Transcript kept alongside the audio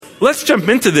let's jump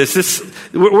into this.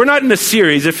 We're not in a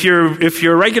series. If you're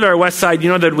a regular at Westside, you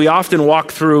know that we often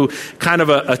walk through kind of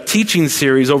a teaching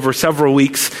series over several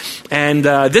weeks. And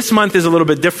this month is a little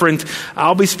bit different.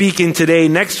 I'll be speaking today.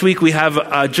 Next week we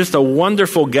have just a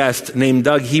wonderful guest named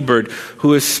Doug Hebert,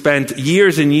 who has spent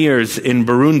years and years in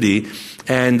Burundi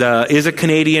and is a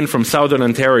Canadian from Southern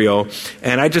Ontario.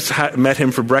 And I just met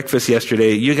him for breakfast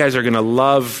yesterday. You guys are going to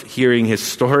love hearing his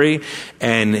story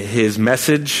and his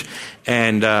message,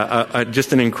 and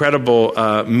just an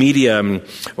incredible medium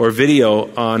or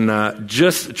video on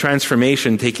just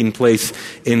transformation taking place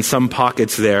in some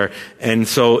pockets there. And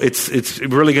so it's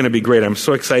really going to be great. I'm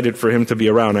so excited for him to be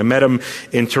around. I met him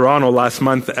in Toronto last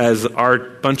month as our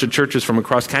bunch of churches from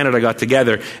across Canada got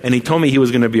together, and he told me he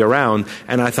was going to be around.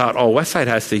 And I thought, Westside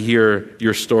has to hear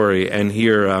your story and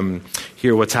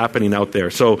hear what's happening out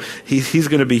there. So he's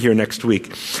going to be here next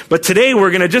week. But today we're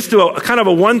going to just do a kind of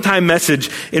a one-time message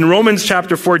in Romans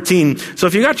chapter 14. So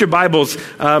if you got your Bibles,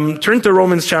 turn to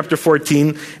Romans chapter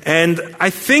 14. And I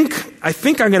think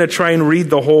I'm going to try and read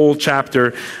the whole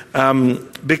chapter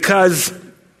because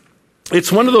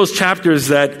it's one of those chapters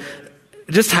that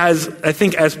just has, I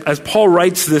think, as Paul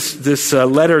writes this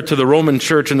letter to the Roman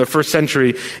church in the first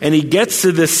century, and he gets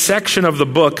to this section of the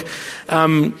book,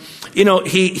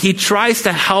 he tries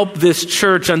to help this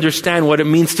church understand what it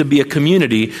means to be a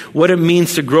community, what it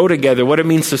means to grow together, what it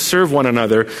means to serve one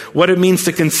another, what it means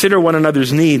to consider one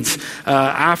another's needs,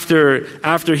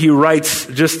 after he writes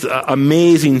just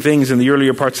amazing things in the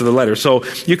earlier parts of the letter. So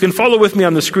you can follow with me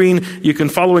on the screen, you can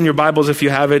follow in your Bibles if you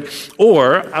have it,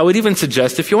 or I would even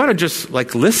suggest if you want to just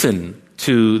listen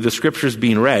to the scriptures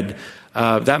being read,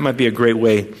 that might be a great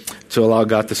way to allow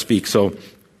God to speak. So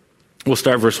we'll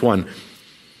start verse 1.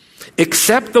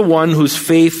 Except the one whose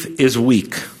faith is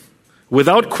weak,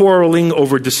 without quarreling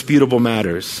over disputable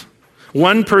matters.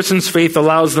 One person's faith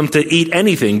allows them to eat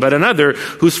anything, but another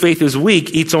whose faith is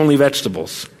weak eats only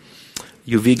vegetables.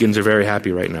 You vegans are very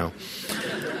happy right now.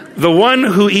 The one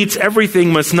who eats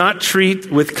everything must not treat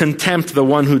with contempt the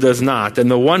one who does not, and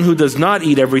the one who does not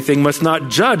eat everything must not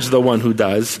judge the one who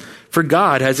does, for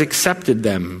God has accepted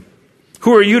them.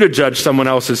 Who are you to judge someone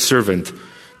else's servant?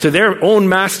 To their own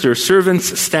master,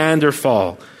 servants stand or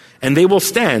fall, and they will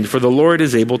stand, for the Lord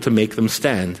is able to make them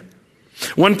stand.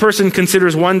 One person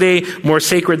considers one day more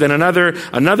sacred than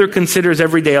another considers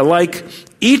every day alike.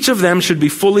 Each of them should be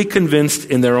fully convinced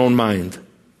in their own mind.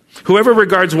 Whoever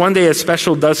regards one day as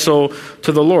special does so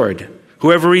to the Lord.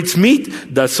 Whoever eats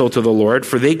meat does so to the Lord,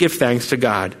 for they give thanks to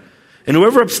God. And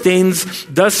whoever abstains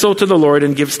does so to the Lord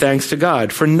and gives thanks to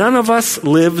God. For none of us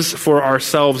lives for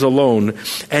ourselves alone,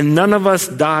 and none of us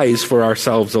dies for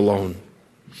ourselves alone.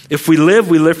 If we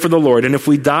live for the Lord, and if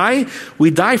we die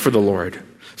for the Lord.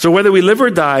 So whether we live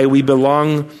or die, we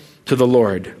belong to the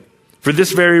Lord. For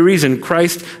this very reason,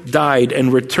 Christ died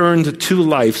and returned to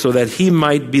life so that he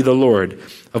might be the Lord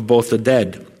of both the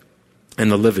dead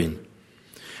and the living.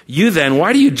 You then,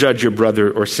 why do you judge your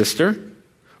brother or sister?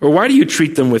 Or why do you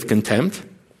treat them with contempt?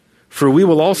 For we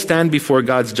will all stand before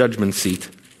God's judgment seat.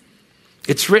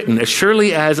 It's written, as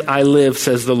surely as I live,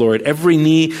 says the Lord, every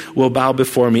knee will bow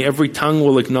before me, every tongue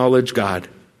will acknowledge God.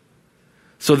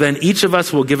 So then each of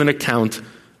us will give an account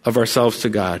of ourselves to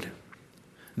God.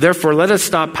 Therefore, let us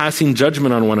stop passing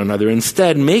judgment on one another.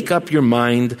 Instead, make up your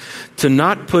mind to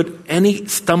not put any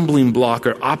stumbling block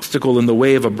or obstacle in the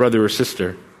way of a brother or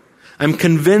sister. I'm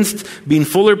convinced, being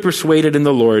fully persuaded in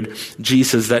the Lord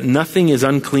Jesus, that nothing is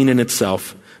unclean in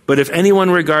itself. But if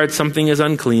anyone regards something as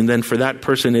unclean, then for that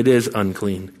person it is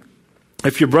unclean.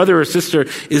 If your brother or sister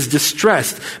is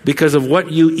distressed because of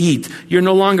what you eat, you're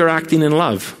no longer acting in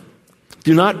love.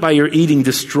 Do not by your eating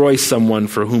destroy someone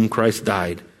for whom Christ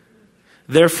died.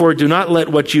 Therefore, do not let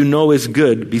what you know is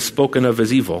good be spoken of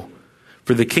as evil.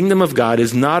 For the kingdom of God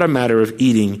is not a matter of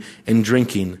eating and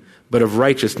drinking, but of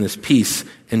righteousness, peace,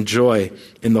 and joy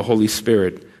in the Holy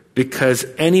Spirit. Because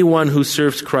anyone who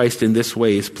serves Christ in this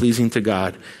way is pleasing to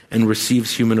God and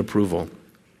receives human approval.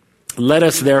 Let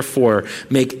us therefore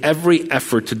make every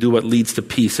effort to do what leads to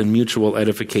peace and mutual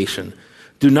edification.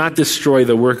 Do not destroy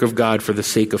the work of God for the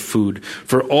sake of food.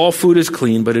 For all food is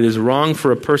clean, but it is wrong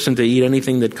for a person to eat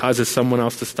anything that causes someone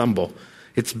else to stumble.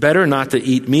 It's better not to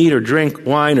eat meat or drink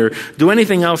wine or do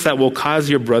anything else that will cause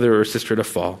your brother or sister to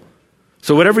fall.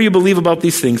 So whatever you believe about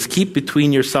these things, keep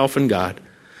between yourself and God.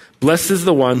 Blessed is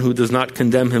the one who does not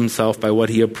condemn himself by what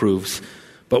he approves.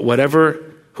 But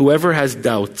whoever has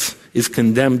doubts is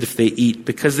condemned if they eat,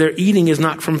 because their eating is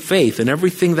not from faith, and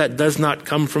everything that does not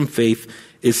come from faith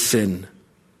is sin.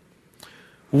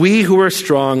 We who are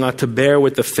strong ought to bear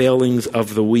with the failings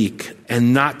of the weak,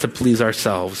 and not to please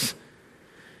ourselves.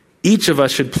 Each of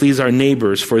us should please our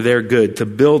neighbors for their good, to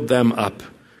build them up.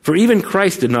 For even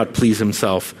Christ did not please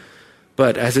himself.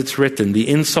 But as it's written, the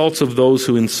insults of those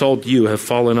who insult you have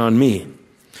fallen on me.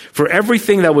 For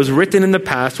everything that was written in the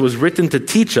past was written to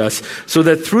teach us, so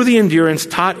that through the endurance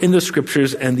taught in the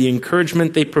Scriptures and the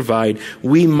encouragement they provide,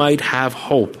 we might have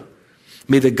hope.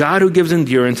 May the God who gives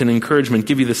endurance and encouragement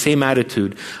give you the same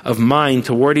attitude of mind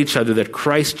toward each other that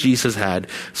Christ Jesus had,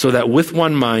 so that with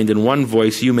one mind and one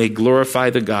voice you may glorify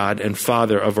the God and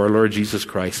Father of our Lord Jesus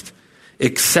Christ.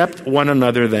 Accept one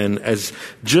another then,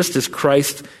 just as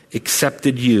Christ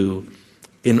accepted you,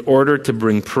 in order to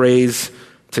bring praise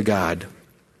to God.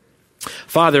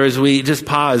 Father, as we just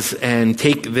pause and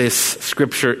take this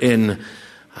scripture in,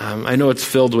 I know it's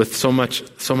filled with so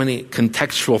many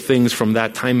contextual things from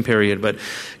that time period, but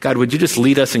God, would you just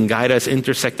lead us and guide us,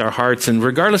 intersect our hearts, and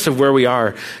regardless of where we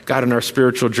are, God, in our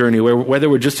spiritual journey, whether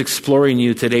we're just exploring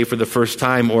you today for the first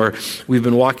time or we've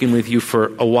been walking with you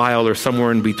for a while or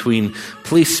somewhere in between,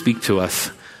 please speak to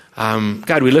us.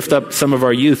 God, we lift up some of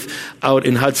our youth out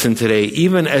in Hudson today.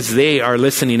 Even as they are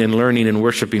listening and learning and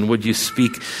worshiping, would you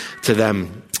speak to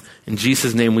them? In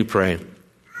Jesus' name we pray.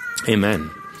 Amen.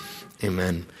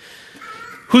 Amen.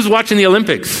 Who's watching the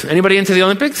Olympics? Anybody into the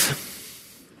Olympics?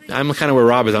 I'm kind of where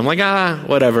Rob is. I'm like,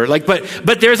 whatever.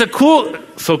 But there's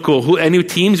so cool. Any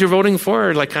teams you're voting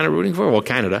for or kind of rooting for? Well,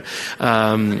 Canada.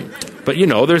 But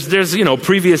there's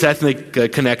previous ethnic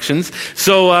connections.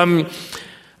 So,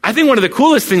 I think one of the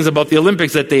coolest things about the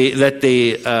Olympics that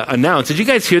they announced, did you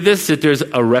guys hear this, that there's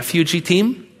a refugee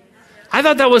team? I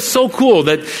thought that was so cool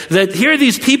that here are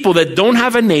these people that don't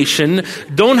have a nation,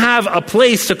 don't have a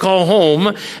place to call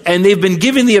home, and they've been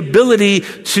given the ability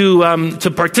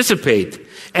to participate.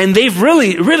 And they've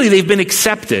they've been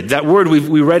accepted. That word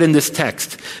we read in this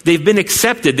text. They've been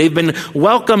accepted. They've been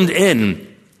welcomed in.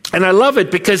 And I love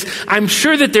it because I'm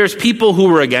sure that there's people who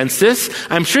were against this.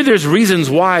 I'm sure there's reasons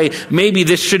why maybe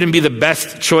this shouldn't be the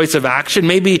best choice of action.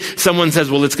 Maybe someone says,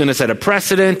 well, it's going to set a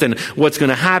precedent and what's going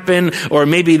to happen. Or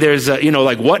maybe there's,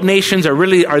 what nations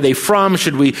are they from?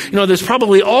 Should we, there's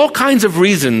probably all kinds of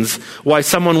reasons why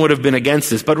someone would have been against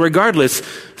this. But regardless,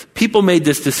 people made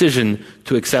this decision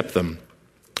to accept them.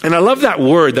 And I love that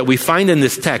word that we find in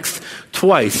this text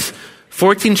twice.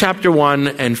 14 chapter 1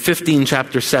 and 15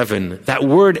 chapter 7, that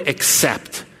word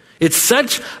accept. It's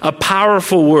such a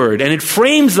powerful word, and it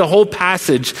frames the whole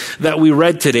passage that we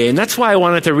read today. And that's why I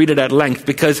wanted to read it at length,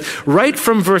 because right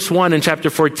from verse 1 in chapter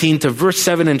 14 to verse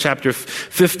 7 in chapter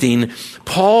 15,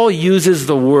 Paul uses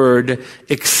the word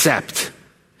accept.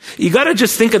 You got to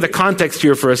just think of the context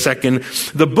here for a second.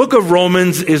 The book of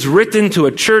Romans is written to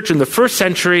a church in the first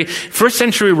century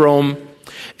Rome.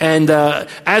 And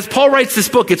as Paul writes this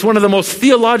book, it's one of the most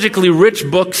theologically rich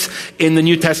books in the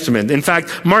New Testament. In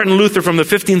fact, Martin Luther from the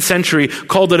 15th century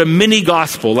called it a mini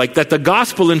gospel, like that the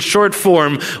gospel in short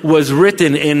form was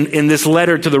written in this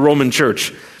letter to the Roman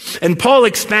church. And Paul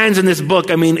expands in this book.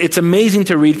 I mean, it's amazing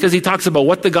to read because he talks about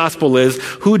what the gospel is,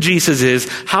 who Jesus is,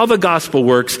 how the gospel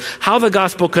works, how the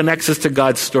gospel connects us to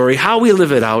God's story, how we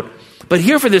live it out. But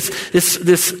here for this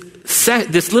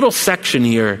little section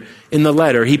here in the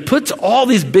letter, he puts all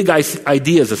these big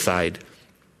ideas aside.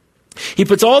 He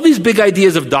puts all these big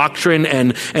ideas of doctrine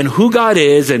and who God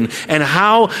is and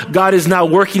how God is now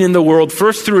working in the world,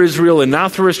 first through Israel and now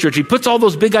through his church. He puts all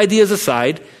those big ideas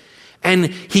aside and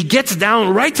he gets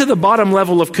down right to the bottom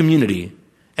level of community.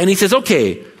 And he says,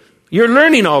 okay, you're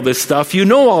learning all this stuff. You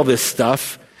know all this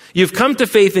stuff. You've come to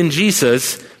faith in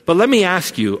Jesus. But let me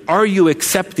ask you, are you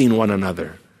accepting one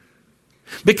another?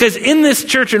 Because in this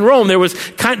church in Rome, there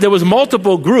was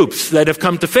multiple groups that have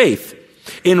come to faith.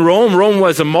 In Rome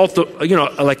was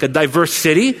like a diverse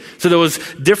city. So there was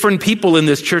different people in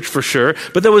this church for sure.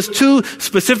 But there was two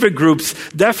specific groups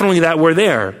definitely that were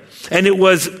there. And it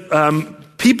was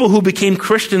people who became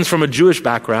Christians from a Jewish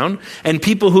background and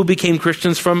people who became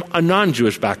Christians from a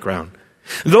non-Jewish background.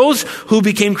 Those who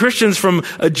became Christians from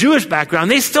a Jewish background,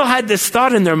 they still had this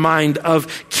thought in their mind of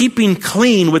keeping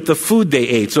clean with the food they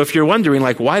ate. So if you're wondering,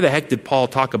 why the heck did Paul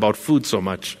talk about food so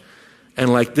much?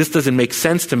 And this doesn't make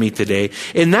sense to me today.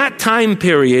 In that time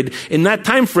period, in that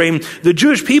time frame, the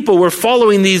Jewish people were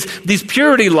following these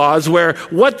purity laws where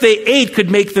what they ate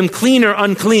could make them clean or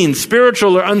unclean,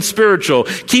 spiritual or unspiritual,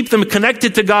 keep them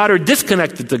connected to God or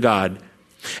disconnected to God.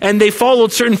 And they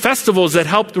followed certain festivals that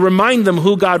helped remind them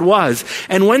who God was.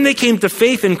 And when they came to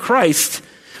faith in Christ,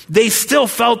 they still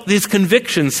felt these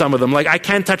convictions, some of them. I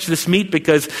can't touch this meat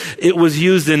because it was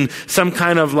used in some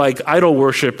kind of idol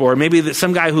worship. Or maybe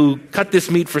some guy who cut this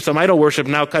meat for some idol worship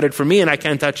now cut it for me and I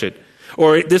can't touch it.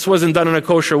 Or this wasn't done in a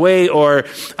kosher way, or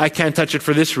I can't touch it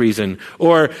for this reason.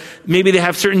 Or maybe they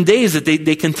have certain days that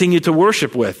they continue to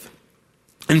worship with.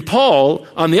 And Paul,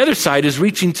 on the other side, is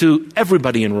reaching to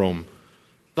everybody in Rome,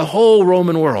 the whole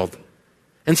Roman world.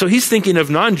 And so he's thinking of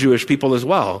non-Jewish people as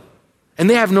well. And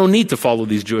they have no need to follow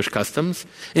these Jewish customs.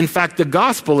 In fact, the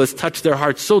gospel has touched their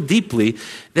hearts so deeply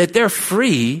that they're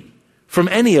free from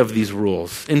any of these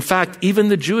rules. In fact, even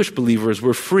the Jewish believers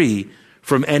were free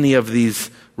from any of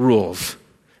these rules.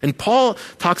 And Paul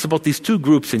talks about these two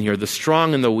groups in here, the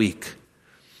strong and the weak.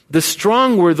 The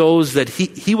strong were those that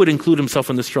he would include himself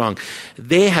in the strong.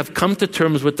 They have come to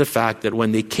terms with the fact that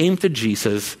when they came to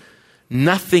Jesus,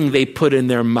 nothing they put in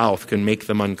their mouth can make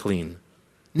them unclean.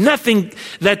 Nothing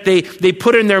that they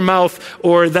put in their mouth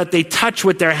or that they touch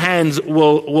with their hands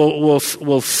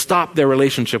will stop their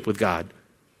relationship with God.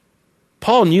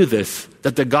 Paul knew this,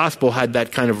 that the gospel had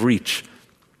that kind of reach.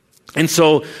 And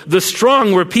so the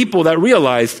strong were people that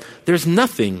realized there's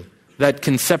nothing that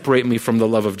can separate me from the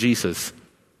love of Jesus.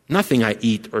 Nothing I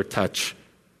eat or touch.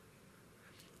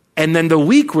 And then the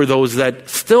weak were those that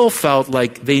still felt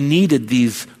like they needed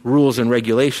these rules and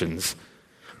regulations.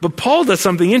 But Paul does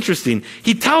something interesting.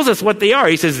 He tells us what they are.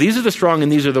 He says, these are the strong and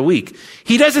these are the weak.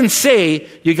 He doesn't say,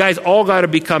 you guys all got to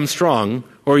become strong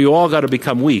or you all got to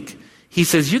become weak. He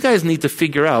says, you guys need to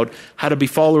figure out how to be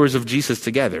followers of Jesus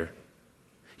together.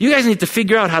 You guys need to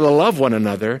figure out how to love one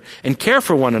another and care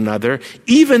for one another,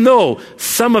 even though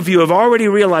some of you have already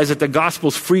realized that the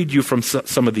gospel's freed you from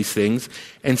some of these things,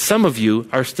 and some of you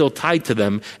are still tied to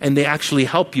them, and they actually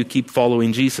help you keep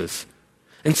following Jesus.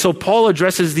 And so Paul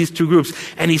addresses these two groups,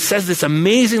 and he says this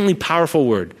amazingly powerful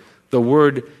word, the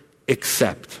word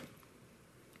accept.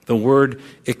 The word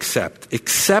accept.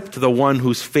 Accept the one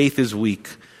whose faith is weak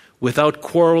without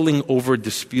quarreling over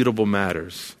disputable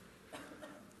matters.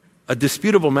 A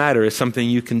disputable matter is something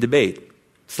you can debate.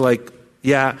 It's like,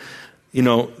 yeah,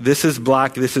 this is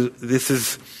black, I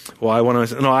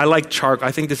like charcoal.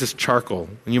 I think this is charcoal.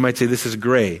 And you might say this is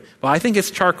gray. Well, I think it's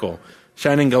charcoal.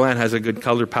 Shannon Gallant has a good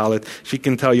color palette. She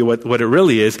can tell you what it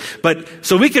really is. But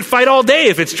so we could fight all day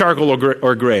if it's charcoal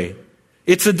or gray.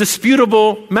 It's a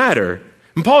disputable matter.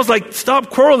 And Paul's like, stop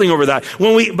quarreling over that.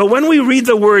 But when we read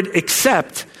the word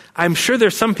accept, I'm sure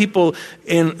there's some people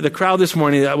in the crowd this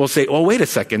morning that will say, oh, wait a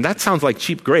second, that sounds like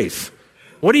cheap grace.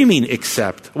 What do you mean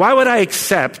accept? Why would I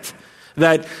accept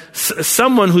that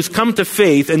someone who's come to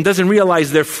faith and doesn't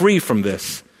realize they're free from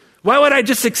this? Why would I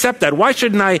just accept that? Why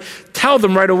shouldn't I tell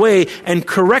them right away and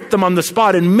correct them on the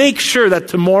spot and make sure that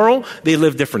tomorrow they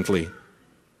live differently?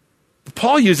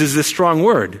 Paul uses this strong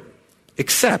word,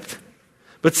 accept.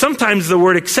 But sometimes the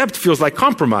word accept feels like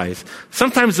compromise.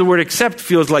 Sometimes the word accept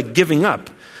feels like giving up.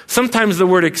 Sometimes the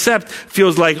word accept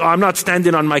feels like, I'm not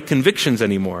standing on my convictions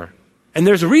anymore. And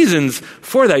there's reasons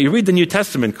for that. You read the New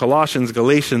Testament, Colossians,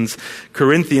 Galatians,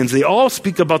 Corinthians, they all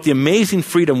speak about the amazing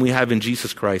freedom we have in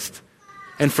Jesus Christ.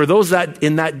 And for those that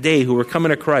in that day who were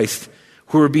coming to Christ,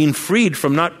 who were being freed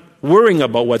from not worrying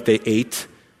about what they ate,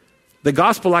 the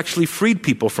gospel actually freed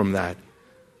people from that.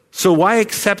 So why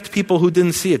accept people who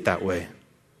didn't see it that way?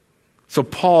 So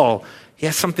Paul, he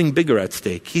has something bigger at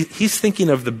stake. He's thinking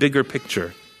of the bigger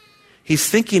picture. He's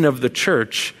thinking of the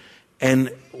church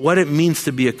and what it means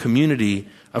to be a community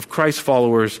of Christ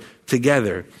followers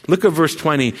together. Look at verse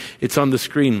 20. It's on the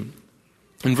screen.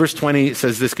 In verse 20 it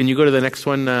says this. Can you go to the next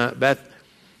one, Beth?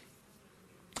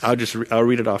 I'll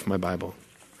read it off my Bible.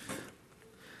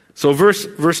 So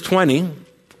verse 20.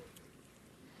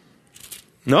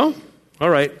 No? All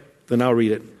right. Then I'll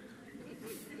read it.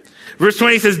 Verse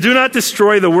 20 says, do not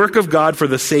destroy the work of God for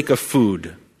the sake of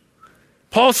food.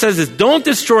 Paul says this, don't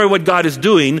destroy what God is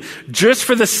doing just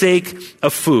for the sake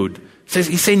of food.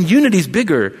 He's saying unity is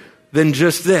bigger than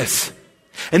just this.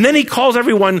 And then he calls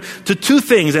everyone to two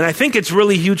things, and I think it's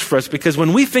really huge for us because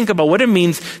when we think about what it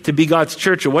means to be God's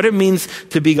church or what it means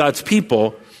to be God's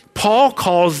people, Paul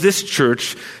calls this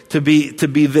church to be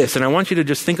this. And I want you to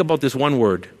just think about this one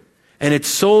word. And it's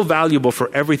so valuable for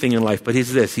everything in life, but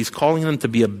he's calling them to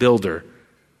be a builder.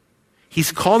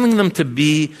 He's calling them to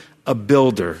be a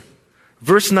builder.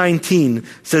 Verse 19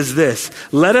 says this,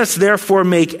 let us therefore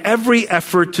make every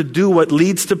effort to do what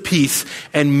leads to peace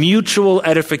and mutual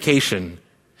edification.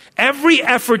 Every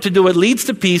effort to do what leads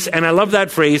to peace, and I love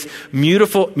that phrase,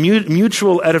 mutual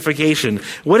edification.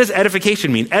 What does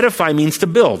edification mean? Edify means to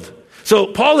build. So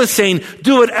Paul is saying,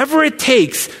 do whatever it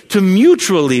takes to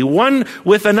mutually, one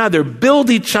with another, build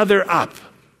each other up.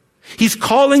 He's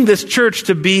calling this church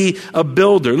to be a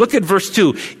builder. Look at verse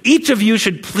 2. Each of you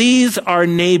should please our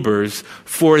neighbors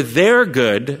for their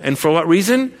good. And for what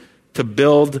reason? To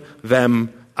build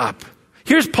them up.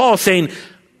 Here's Paul saying,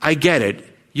 I get it.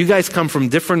 You guys come from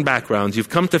different backgrounds. You've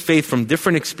come to faith from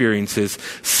different experiences.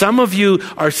 Some of you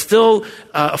are still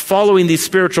following these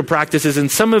spiritual practices, and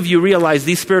some of you realize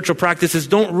these spiritual practices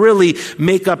don't really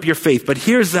make up your faith. But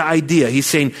here's the idea. He's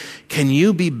saying, can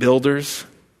you be builders?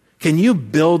 Can you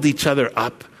build each other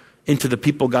up into the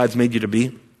people God's made you to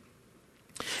be?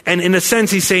 And in a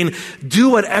sense, he's saying, do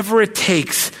whatever it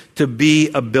takes to be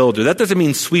a builder. That doesn't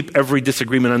mean sweep every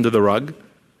disagreement under the rug.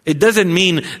 It doesn't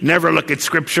mean never look at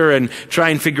Scripture and try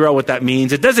and figure out what that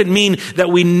means. It doesn't mean that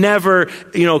we never,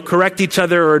 correct each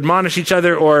other or admonish each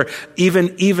other or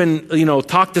even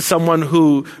talk to someone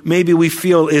who maybe we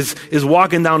feel is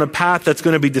walking down a path that's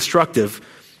going to be destructive.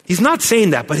 He's not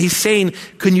saying that, but he's saying,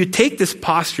 can you take this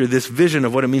posture, this vision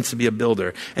of what it means to be a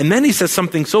builder? And then he says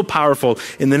something so powerful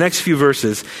in the next few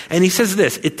verses. And he says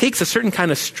this, it takes a certain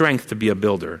kind of strength to be a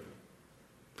builder.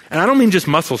 And I don't mean just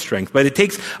muscle strength, but it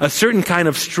takes a certain kind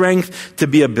of strength to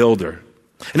be a builder.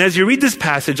 And as you read this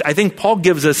passage, I think Paul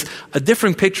gives us a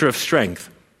different picture of strength.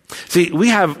 See, we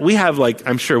have like,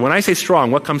 I'm sure, when I say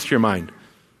strong, what comes to your mind?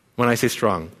 When I say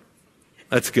strong?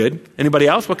 That's good. Anybody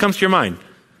else? What comes to your mind?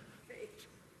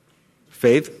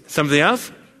 Faith. Something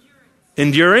else?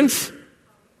 Endurance.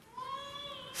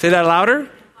 Say that louder.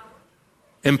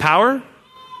 Empower.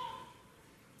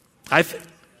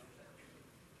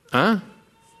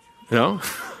 No?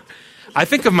 I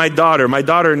think of my daughter. My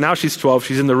daughter, now she's 12.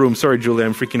 She's in the room. Sorry, Julie,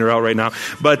 I'm freaking her out right now.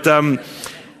 But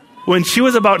when she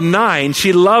was about 9,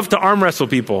 she loved to arm wrestle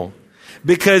people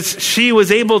because she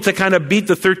was able to kind of beat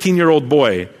the 13-year-old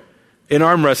boy in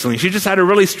arm wrestling. She just had a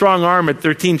really strong arm at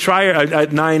 13. Try her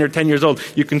at 9 or 10 years old.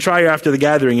 You can try her after the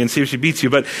gathering and see if she beats you.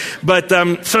 But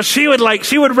so she would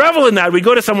revel in that. We'd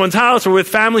go to someone's house or with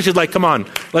family. She'd like, come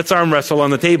on, let's arm wrestle on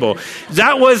the table.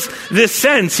 That was this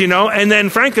sense, And then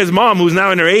Franca's mom, who's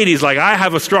now in her 80s, like, I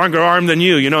have a stronger arm than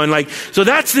you, so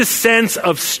that's this sense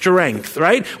of strength,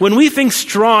 right? When we think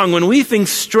strong, when we think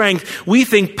strength, we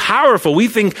think powerful, we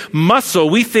think muscle,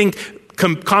 we think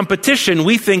competition,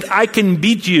 we think I can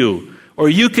beat you. Or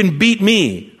you can beat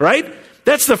me, right?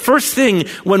 That's the first thing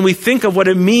when we think of what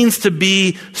it means to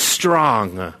be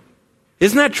strong.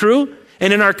 Isn't that true?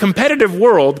 And in our competitive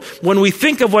world, when we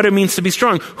think of what it means to be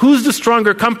strong, who's the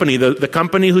stronger company? The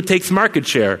company who takes market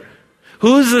share.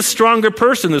 Who's the stronger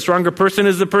person? The stronger person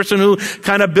is the person who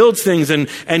kind of builds things and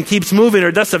keeps moving or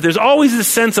does stuff. There's always a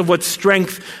sense of what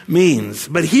strength means.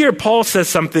 But here Paul says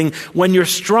something, when you're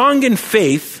strong in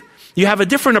faith, you have a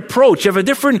different approach. You have a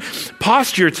different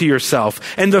posture to yourself.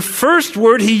 And the first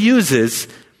word he uses,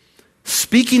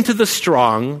 speaking to the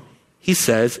strong, he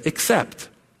says, accept.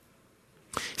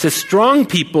 He says, strong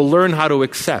people learn how to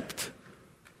accept.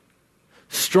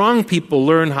 Strong people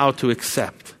learn how to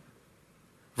accept.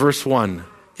 Verse 1,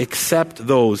 accept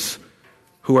those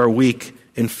who are weak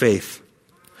in faith.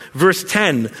 Verse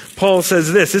 10, Paul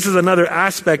says this. This is another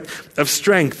aspect of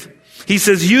strength. He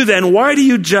says, you then, why do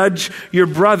you judge your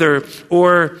brother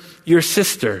or your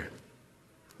sister?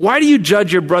 Why do you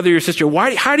judge your brother or your sister? Why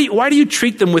do you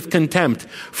treat them with contempt?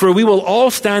 For we will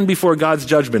all stand before God's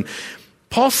judgment.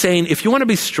 Paul's saying, if you want to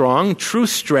be strong, true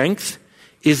strength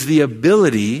is the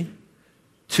ability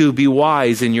to be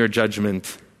wise in your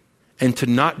judgment and to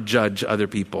not judge other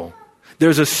people.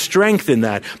 There's a strength in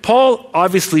that. Paul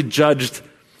obviously judged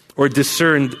or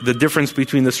discerned the difference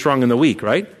between the strong and the weak,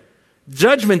 right?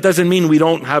 Judgment doesn't mean we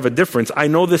don't have a difference. I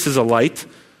know this is a light,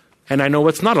 and I know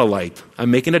it's not a light. I'm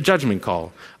making a judgment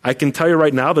call. I can tell you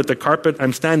right now that the carpet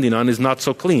I'm standing on is not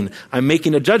so clean. I'm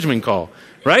making a judgment call,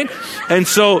 right? And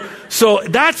so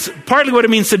that's partly what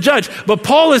it means to judge. But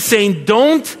Paul is saying,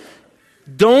 don't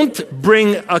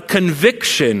bring a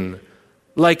conviction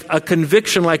like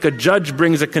a judge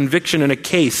brings a conviction in a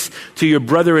case to your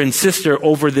brother and sister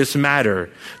over this matter.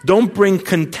 Don't bring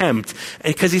contempt.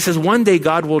 Because he says one day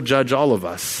God will judge all of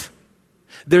us.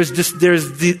 There's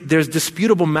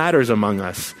disputable matters among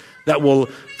us that will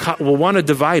want to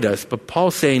divide us. But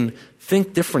Paul's saying,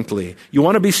 think differently. You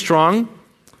want to be strong?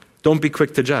 Don't be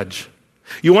quick to judge.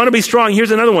 You want to be strong?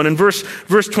 Here's another one. In verse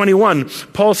 21,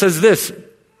 Paul says this.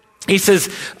 He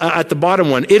says at the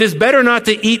bottom one, it is better not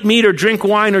to eat meat or drink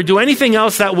wine or do anything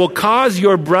else that will cause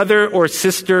your brother or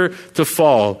sister to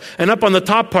fall. And up on the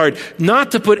top part,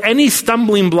 not to put any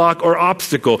stumbling block or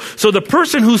obstacle. So the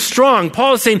person who's strong,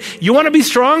 Paul is saying, you want to be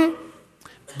strong?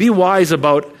 Be wise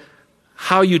about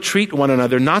how you treat one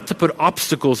another, not to put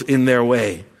obstacles in their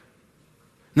way.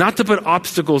 Not to put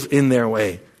obstacles in their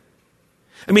way.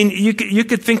 I mean, you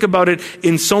could think about it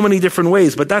in so many different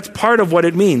ways, but that's part of what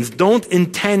it means. Don't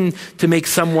intend to make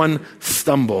someone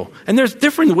stumble. And there's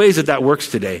different ways that works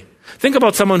today. Think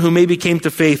about someone who maybe came to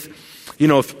faith,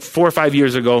 4 or 5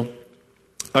 years ago,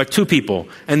 two people,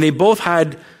 and they both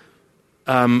had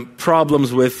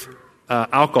problems with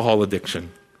alcohol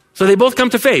addiction. So they both come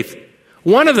to faith.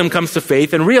 One of them comes to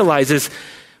faith and realizes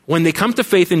when they come to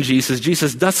faith in Jesus,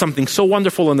 Jesus does something so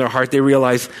wonderful in their heart. They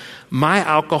realize, my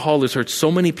alcohol has hurt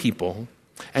so many people,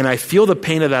 and I feel the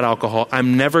pain of that alcohol.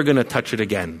 I'm never going to touch it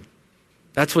again.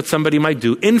 That's what somebody might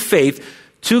do in faith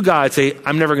to God, say,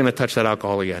 I'm never going to touch that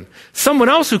alcohol again. Someone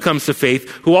else who comes to faith,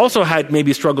 who also had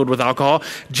maybe struggled with alcohol,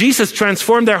 Jesus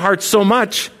transformed their heart so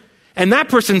much, and that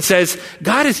person says,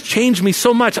 God has changed me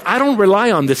so much, I don't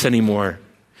rely on this anymore.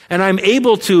 And I'm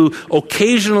able to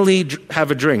occasionally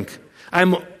have a drink.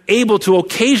 I'm able to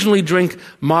occasionally drink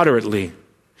moderately.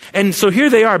 And so here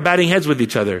they are batting heads with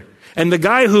each other. And the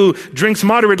guy who drinks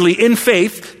moderately in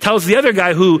faith tells the other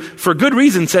guy who, for good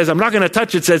reason, says, I'm not going to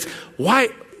touch it, says, why?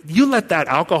 You let that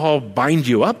alcohol bind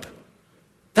you up?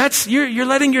 You're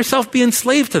letting yourself be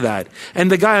enslaved to that.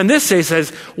 And the guy on this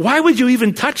says, why would you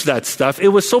even touch that stuff? It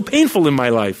was so painful in my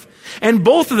life. And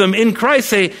both of them in Christ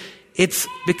say, it's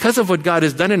because of what God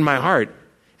has done in my heart.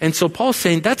 And so Paul's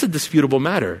saying that's a disputable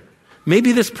matter.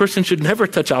 Maybe this person should never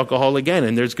touch alcohol again,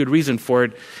 and there's good reason for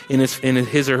it in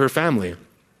his or her family.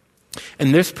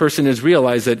 And this person has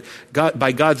realized that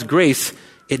by God's grace,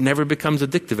 it never becomes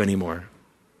addictive anymore.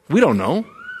 We don't know.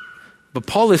 But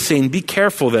Paul is saying, be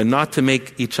careful then not to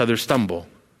make each other stumble.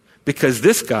 Because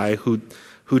this guy who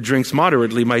drinks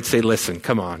moderately might say, listen,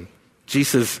 come on.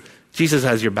 Jesus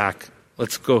has your back.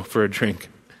 Let's go for a drink.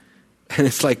 And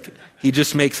it's like he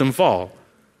just makes them fall.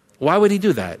 Why would he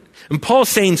do that? And Paul's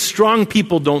saying strong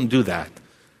people don't do that.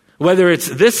 Whether it's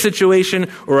this situation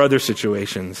or other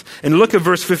situations. And look at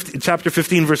chapter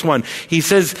 15, verse 1. He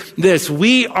says this,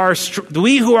 we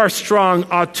who are strong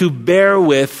ought to bear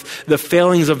with the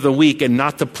failings of the weak and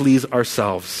not to please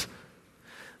ourselves.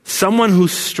 Someone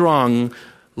who's strong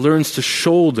learns to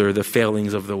shoulder the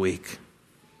failings of the weak.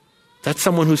 That's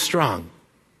someone who's strong.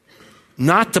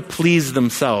 Not to please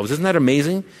themselves. Isn't that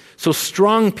amazing? So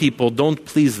strong people don't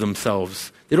please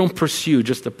themselves. They don't pursue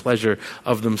just the pleasure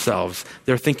of themselves.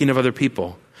 They're thinking of other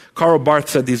people. Karl Barth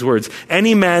said these words,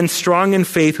 any man strong in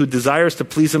faith who desires to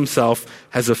please himself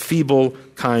has a feeble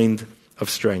kind of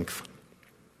strength.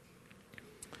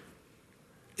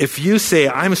 If you say,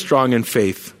 I'm strong in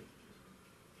faith,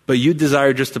 but you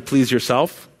desire just to please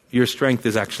yourself, your strength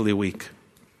is actually weak.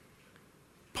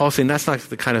 Paul's saying that's not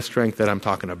the kind of strength that I'm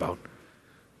talking about.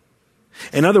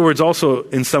 In other words, also,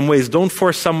 in some ways, don't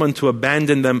force someone to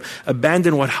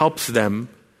abandon what helps them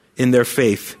in their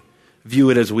faith, view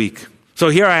it as weak. So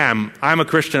here I am. I'm a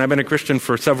Christian. I've been a Christian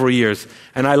for several years,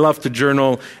 and I love to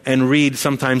journal and read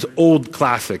sometimes old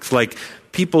classics, like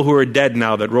people who are dead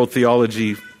now that wrote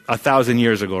theology 1,000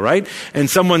 years ago, right? And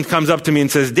someone comes up to me and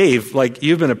says, Dave, like,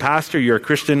 you've been a pastor, you're a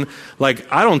Christian, like,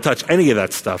 I don't touch any of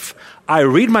that stuff. I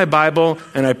read my Bible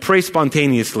and I pray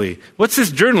spontaneously. What's this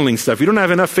journaling stuff? You don't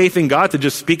have enough faith in God to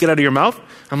just speak it out of your mouth?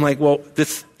 I'm like, well,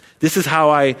 this is how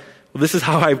I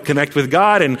connect with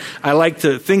God, and I like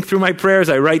to think through my prayers.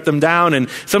 I write them down, and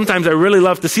sometimes I really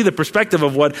love to see the perspective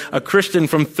of what a Christian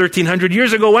from 1,300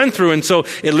 years ago went through, and so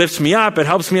it lifts me up. It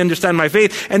helps me understand my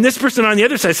faith. And this person on the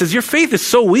other side says, your faith is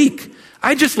so weak.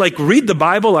 I just read the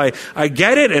Bible, I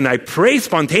get it, and I pray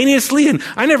spontaneously, and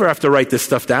I never have to write this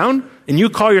stuff down. And you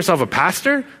call yourself a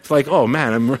pastor? It's like, oh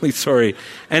man, I'm really sorry.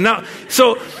 And now,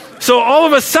 so all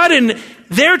of a sudden,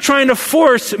 they're trying to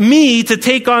force me to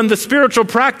take on the spiritual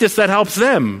practice that helps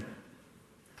them.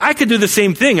 I could do the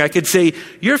same thing. I could say,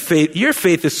 your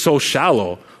faith is so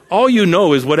shallow. All you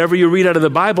know is whatever you read out of the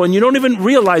Bible, and you don't even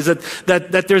realize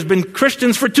that there's been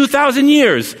Christians for 2,000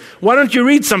 years. Why don't you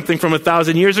read something from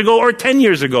 1,000 years ago or 10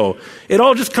 years ago? It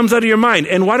all just comes out of your mind.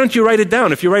 And why don't you write it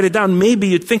down? If you write it down, maybe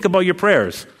you'd think about your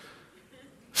prayers.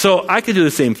 So I could do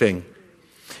the same thing.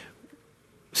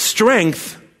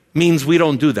 Strength means we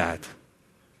don't do that.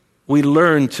 We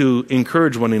learn to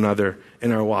encourage one another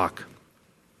in our walk.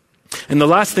 And the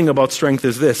last thing about strength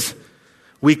is this.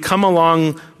 We come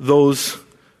along those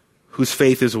whose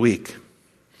faith is weak.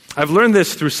 I've learned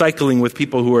this through cycling with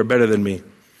people who are better than me.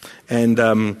 And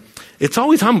it's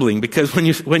always humbling because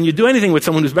when you do anything with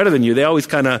someone who's better than you, they always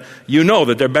kind of,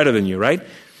 that they're better than you, right?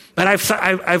 But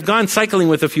I've gone cycling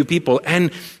with a few people,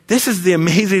 and this is the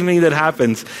amazing thing that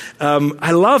happens.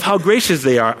 I love how gracious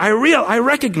they are. I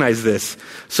recognize this.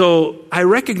 So I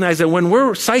recognize that when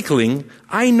we're cycling,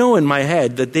 I know in my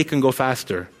head that they can go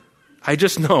faster. I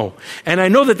just know. And I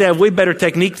know that they have way better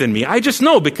technique than me. I just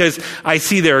know because I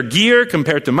see their gear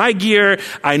compared to my gear.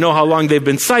 I know how long they've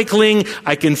been cycling.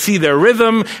 I can see their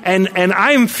rhythm. And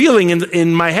I'm feeling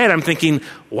in my head, I'm thinking,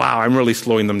 wow, I'm really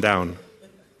slowing them down.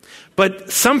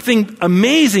 But something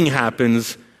amazing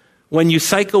happens when you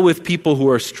cycle with people who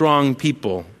are strong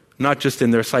people, not just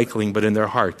in their cycling, but in their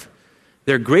heart.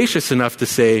 they're gracious enough to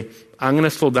say, I'm going to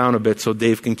slow down a bit so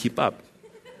Dave can keep up.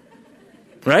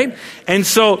 Right? And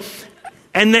so,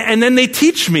 and then they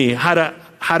teach me how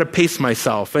to pace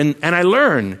myself, and I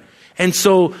learn. And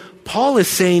so Paul is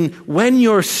saying, when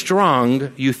you're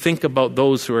strong, you think about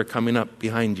those who are coming up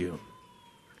behind you.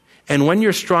 And when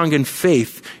you're strong in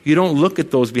faith, you don't look at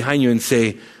those behind you and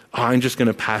say, oh, I'm just going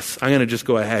to pass. I'm going to just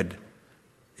go ahead.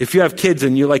 If you have kids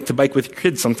and you like to bike with your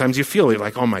kids, sometimes you feel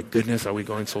like, oh my goodness, are we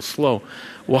going so slow?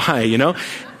 Why,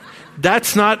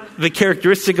 That's not the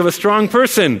characteristic of a strong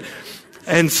person.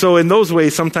 And so in those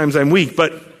ways, sometimes I'm weak.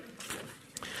 But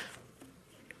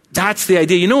that's the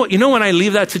idea. You know when I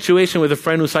leave that situation with a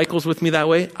friend who cycles with me that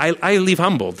way, I leave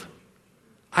humbled.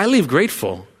 I leave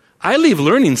grateful. I leave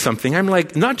learning something. I'm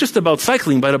like, not just about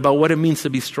cycling, but about what it means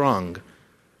to be strong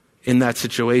in that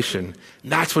situation.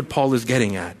 That's what Paul is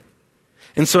getting at.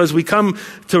 And so as we come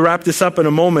to wrap this up in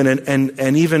a moment,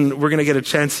 and even we're going to get a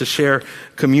chance to share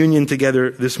communion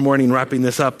together this morning, wrapping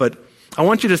this up, but I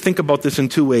want you to think about this in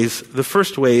two ways. The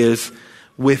first way is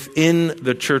within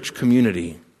the church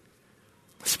community.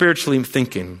 Spiritually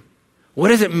thinking. What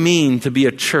does it mean to be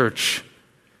a church?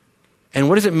 And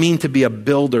what does it mean to be a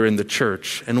builder in the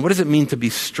church? And what does it mean to be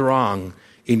strong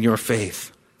in your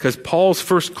faith? Because Paul's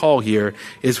first call here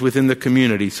is within the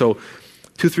community. So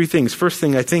 2-3 things. First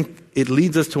thing, I think it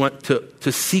leads us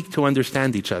to seek to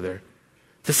understand each other.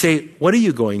 To say, what are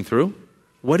you going through?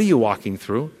 What are you walking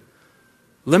through?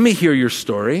 Let me hear your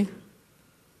story.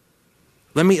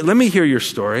 Let me hear your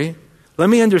story. Let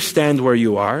me understand where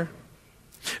you are.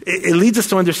 It leads us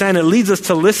to understand. It leads us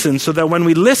to listen, so that when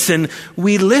we listen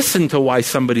to why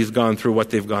somebody's gone through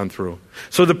what they've gone through.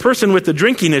 So the person with the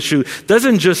drinking issue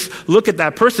doesn't just look at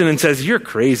that person and says, you're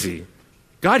crazy.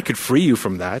 God could free you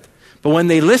from that. But when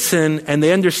they listen and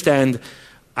they understand,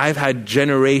 I've had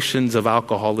generations of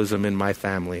alcoholism in my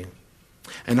family.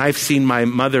 And I've seen my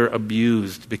mother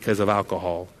abused because of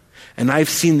alcohol. And I've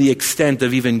seen the extent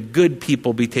of even good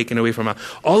people be taken away from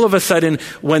alcohol. All of a sudden,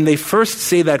 when they first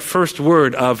say that first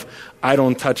word of, I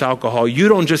don't touch alcohol, you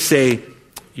don't just say,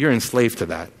 you're enslaved to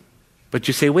that. But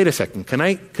you say, wait a second,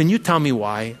 can you tell me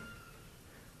why?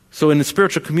 So in the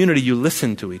spiritual community, you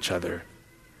listen to each other.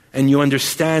 And you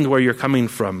understand where you're coming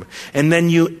from. And then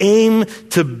you aim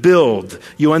to build.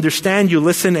 You understand, you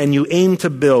listen, and you aim to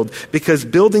build. Because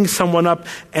building someone up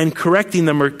and correcting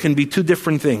them can be two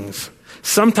different things.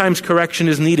 Sometimes correction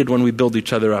is needed when we build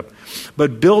each other up.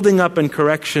 But building up and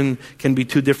correction can be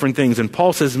two different things. And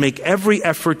Paul says, make every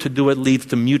effort to do what leads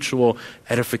to mutual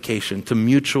edification, to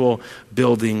mutual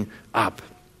building up.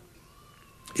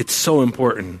 It's so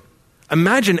important.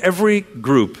 Imagine every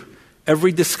group,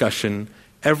 every discussion,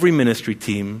 every ministry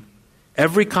team,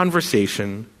 every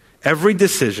conversation, every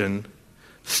decision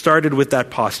started with that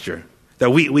posture. That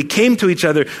we came to each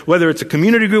other, whether it's a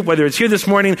community group, whether it's here this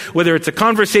morning, whether it's a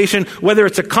conversation, whether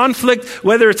it's a conflict,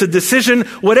 whether it's a decision,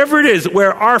 whatever it is,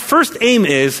 where our first aim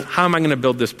is, how am I going to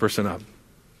build this person up?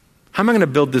 How am I going to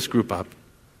build this group up?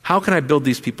 How can I build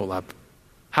these people up?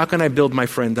 How can I build my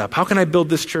friend up? How can I build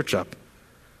this church up?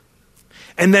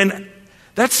 And then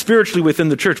that's spiritually within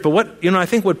the church. But I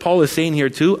think what Paul is saying here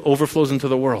too overflows into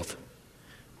the world.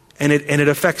 And it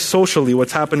affects socially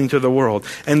what's happening to the world.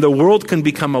 And the world can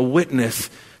become a witness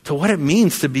to what it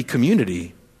means to be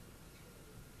community.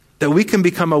 That we can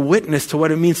become a witness to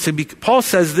what it means to be. Paul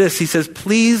says this, he says,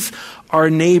 please our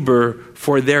neighbor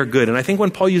for their good. And I think when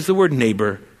Paul used the word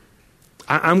neighbor,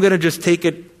 I'm going to just take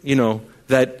it,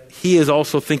 that he is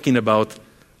also thinking about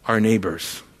our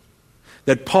neighbors.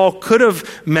 That Paul could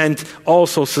have meant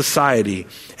also society.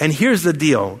 And here's the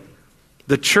deal.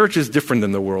 The church is different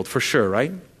than the world, for sure,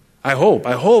 right? I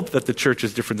hope that the church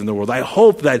is different than the world. I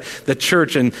hope that the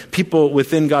church and people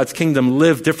within God's kingdom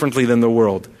live differently than the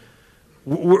world.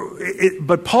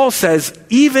 But Paul says,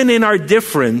 even in our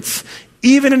difference,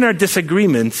 even in our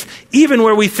disagreements, even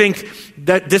where we think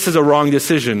that this is a wrong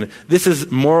decision, this is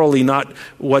morally not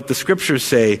what the scriptures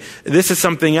say, this is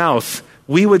something else,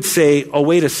 we would say, oh,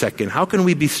 wait a second, how can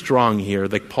we be strong here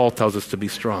like Paul tells us to be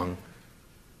strong?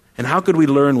 And how could we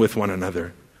learn with one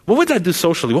another? What would that do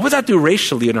socially? What would that do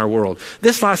racially in our world?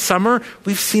 This last summer,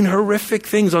 we've seen horrific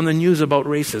things on the news about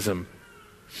racism.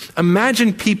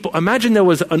 Imagine there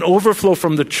was an overflow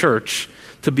from the church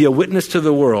to be a witness to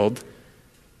the world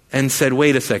and said,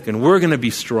 wait a second, we're going to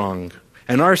be strong.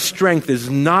 And our strength is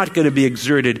not going to be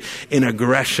exerted in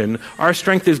aggression. Our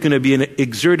strength is going to be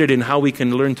exerted in how we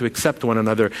can learn to accept one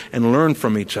another and learn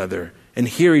from each other and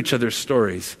hear each other's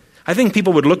stories. I think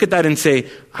people would look at that and say,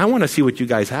 I want to see what you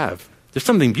guys have. There's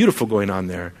something beautiful going on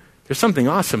there. There's something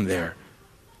awesome there.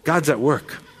 God's at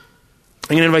work.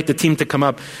 I'm going to invite the team to come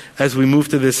up as we move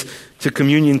to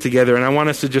communion together. And I want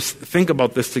us to just think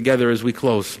about this together as we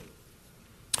close.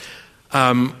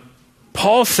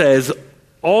 Paul says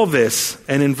all this,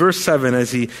 and in verse 7,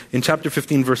 in chapter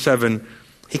 15, verse 7,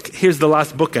 here's the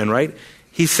last bookend, right?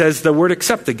 He says the word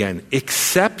accept again.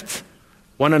 Accept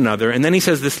one another. And then he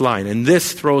says this line, and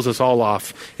this throws us all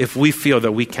off if we feel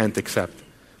that we can't accept.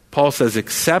 Paul says,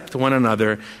 accept one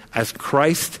another as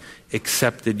Christ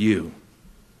accepted you.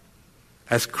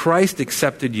 As Christ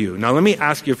accepted you. Now let me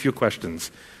ask you a few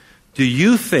questions. Do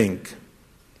you think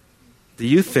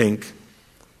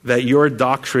that your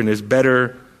doctrine is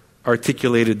better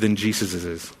articulated than Jesus's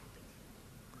is?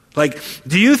 Like,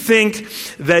 do you think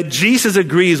that Jesus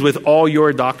agrees with all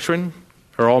your doctrine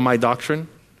or all my doctrine?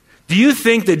 Do you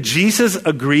think that Jesus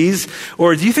agrees,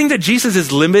 or do you think that Jesus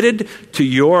is limited to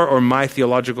your or my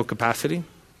theological capacity?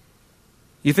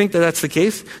 You think that that's the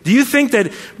case? Do you think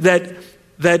that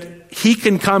he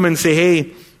can come and say,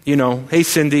 hey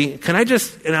Cindy, can I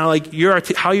just, how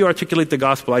you articulate the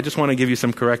gospel, I just want to give you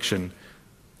some correction.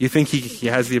 You think he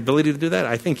has the ability to do that?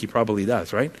 I think he probably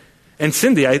does, right? And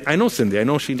Cindy, I know Cindy. I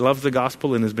know she loves the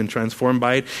gospel and has been transformed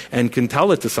by it and can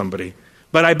tell it to somebody.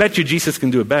 But I bet you Jesus can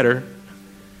do it better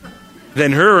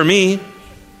than her or me.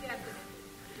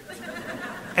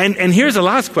 And here's the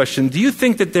last question. Do you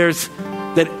think that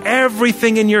that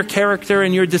everything in your character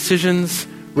and your decisions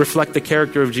reflect the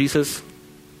character of Jesus?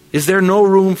 Is there no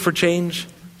room for change?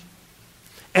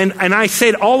 And I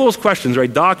said all those questions,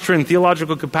 right? Doctrine,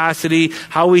 theological capacity,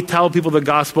 how we tell people the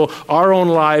gospel, our own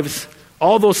lives,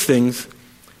 all those things,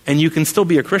 and you can still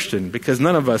be a Christian because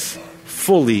none of us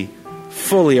fully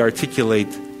articulate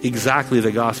exactly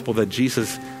the gospel that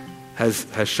Jesus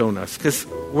has shown us. Because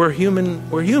we're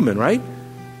human, right?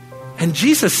 And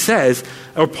Jesus says,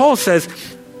 or Paul says,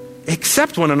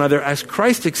 accept one another as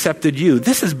Christ accepted you.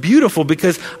 This is beautiful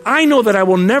because I know that I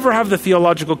will never have the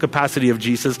theological capacity of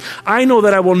Jesus. I know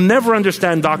that I will never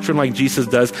understand doctrine like Jesus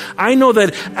does. I know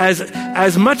that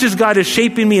as much as God is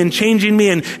shaping me and changing me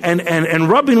and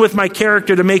rubbing with my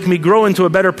character to make me grow into a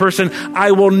better person,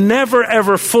 I will never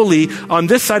ever fully on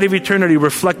this side of eternity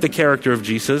reflect the character of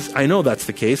Jesus. I know that's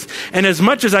the case. And as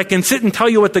much as I can sit and tell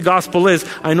you what the gospel is,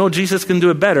 I know Jesus can do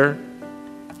it better.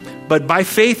 But by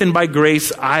faith and by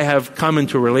grace, I have come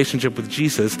into a relationship with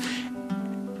Jesus.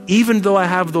 Even though I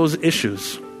have those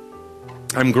issues,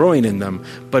 I'm growing in them.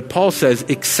 But Paul says,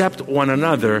 accept one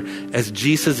another as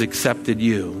Jesus accepted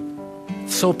you.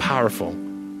 It's so powerful.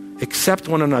 Accept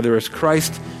one another as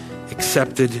Christ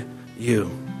accepted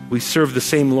you. We serve the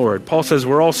same Lord. Paul says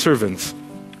we're all servants.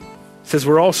 He says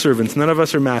we're all servants. None of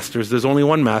us are masters. There's only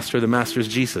one master. The master is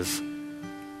Jesus.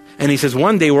 And he says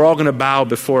one day we're all going to bow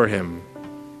before him.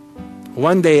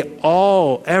 One day,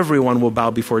 everyone will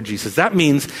bow before Jesus. That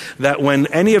means that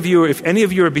if any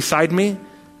of you are beside me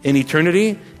in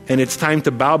eternity, and it's time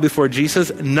to bow before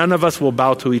Jesus, none of us will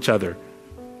bow to each other.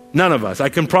 None of us. I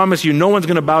can promise you, no one's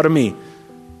going to bow to me,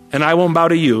 and I won't bow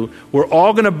to you. We're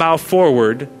all going to bow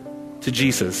forward to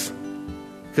Jesus.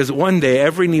 Because one day,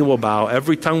 every knee will bow,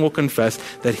 every tongue will confess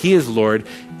that he is Lord,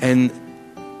 and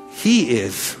he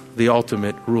is the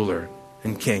ultimate ruler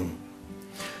and king.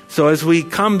 So as we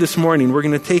come this morning, we're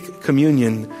going to take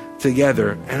communion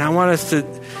together. And I want us to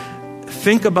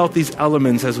think about these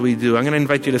elements as we do. I'm going to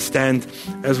invite you to stand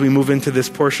as we move into this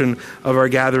portion of our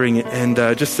gathering and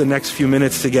just the next few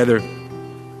minutes together.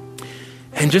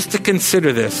 And just to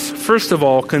consider this. First of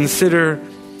all, consider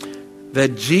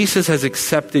that Jesus has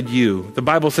accepted you. The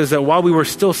Bible says that while we were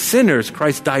still sinners,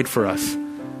 Christ died for us.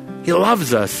 He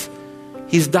loves us.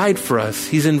 He's died for us.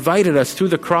 He's invited us through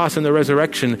the cross and the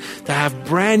resurrection to have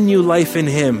brand new life in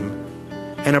him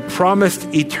and a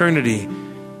promised eternity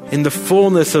in the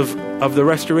fullness of the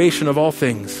restoration of all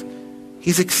things.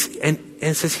 And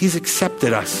it says he's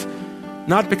accepted us,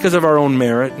 not because of our own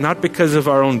merit, not because of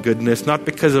our own goodness, not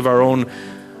because of our own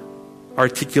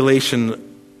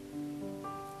articulation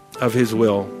of his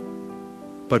will,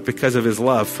 but because of his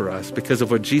love for us, because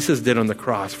of what Jesus did on the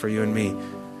cross for you and me.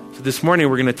 So this morning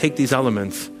we're going to take these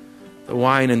elements, the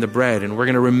wine and the bread, and we're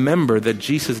going to remember that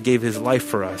Jesus gave his life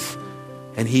for us.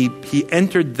 And he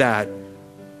entered that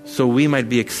so we might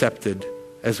be accepted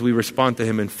as we respond to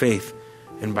him in faith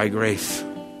and by grace.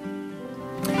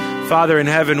 Father in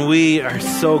heaven, we are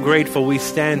so grateful we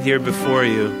stand here before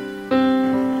you.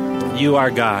 You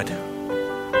are God.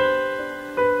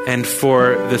 And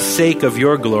for the sake of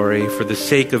your glory, for the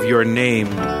sake of your name,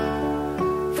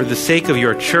 for the sake of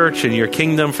your church and your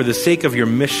kingdom, for the sake of your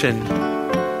mission,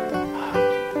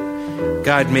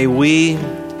 God, may we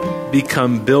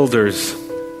become builders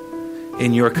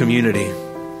in your community.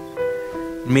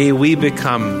 May we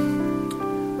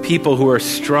become people who are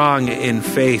strong in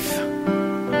faith,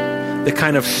 the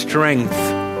kind of strength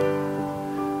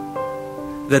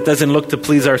that doesn't look to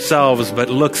please ourselves but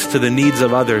looks to the needs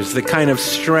of others, the kind of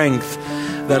strength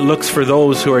that looks for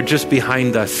those who are just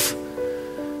behind us,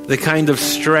 the kind of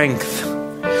strength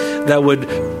that would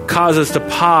cause us to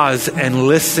pause and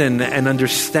listen and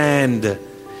understand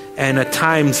and at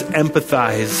times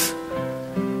empathize,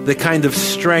 the kind of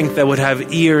strength that would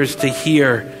have ears to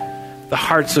hear the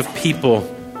hearts of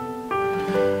people,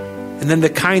 and then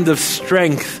the kind of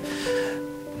strength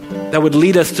that would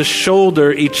lead us to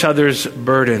shoulder each other's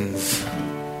burdens,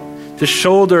 to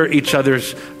shoulder each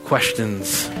other's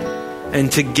questions,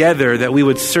 and together that we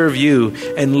would serve you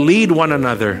and lead one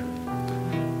another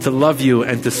to love you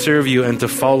and to serve you and to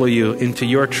follow you into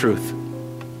your truth.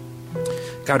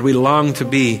 God, we long to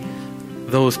be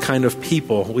those kind of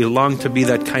people. We long to be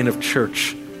that kind of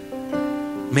church.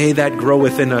 May that grow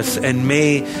within us, and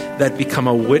may that become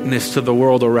a witness to the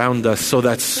world around us, so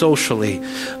that socially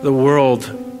the world,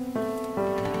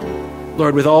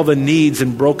 Lord, with all the needs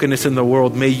and brokenness in the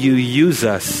world, may you use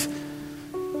us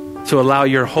to allow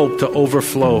your hope to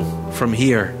overflow from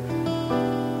here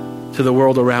to the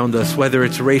world around us, whether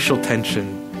it's racial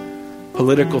tension,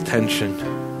 political tension,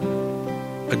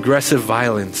 aggressive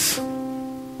violence,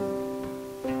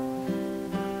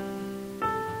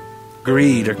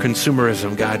 greed or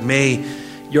consumerism. God, may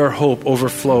your hope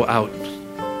overflow out.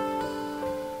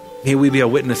 May we be a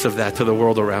witness of that to the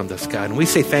world around us, God. And we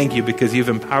say thank you because you've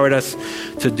empowered us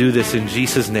to do this in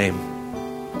Jesus' name,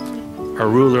 our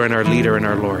ruler and our leader and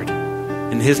our Lord.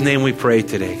 In his name we pray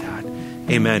today, God.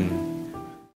 Amen.